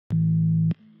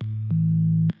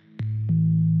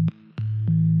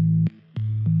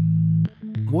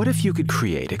What if you could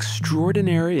create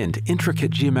extraordinary and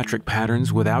intricate geometric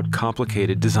patterns without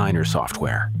complicated designer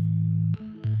software?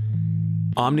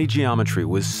 OmniGeometry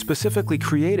was specifically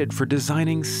created for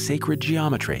designing sacred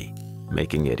geometry,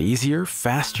 making it easier,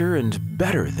 faster, and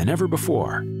better than ever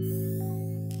before.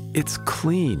 Its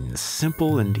clean,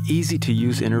 simple, and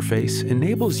easy-to-use interface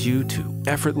enables you to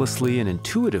effortlessly and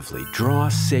intuitively draw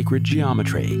sacred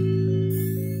geometry.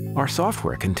 Our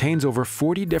software contains over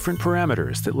 40 different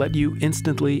parameters that let you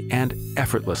instantly and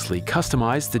effortlessly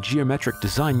customize the geometric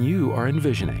design you are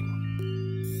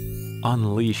envisioning.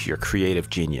 Unleash your creative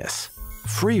genius,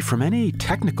 free from any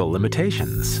technical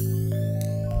limitations.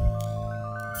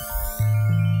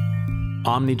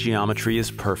 OmniGeometry is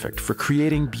perfect for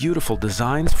creating beautiful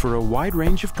designs for a wide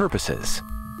range of purposes.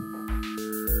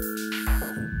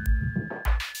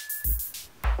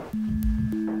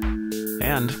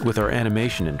 And with our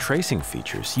animation and tracing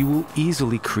features, you will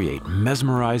easily create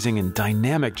mesmerizing and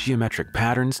dynamic geometric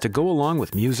patterns to go along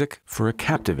with music for a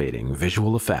captivating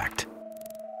visual effect.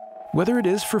 Whether it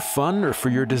is for fun or for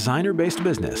your designer-based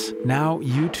business, now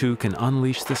you too can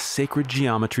unleash the sacred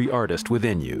geometry artist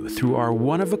within you through our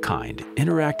one-of-a-kind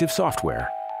interactive software,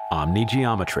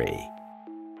 OmniGeometry.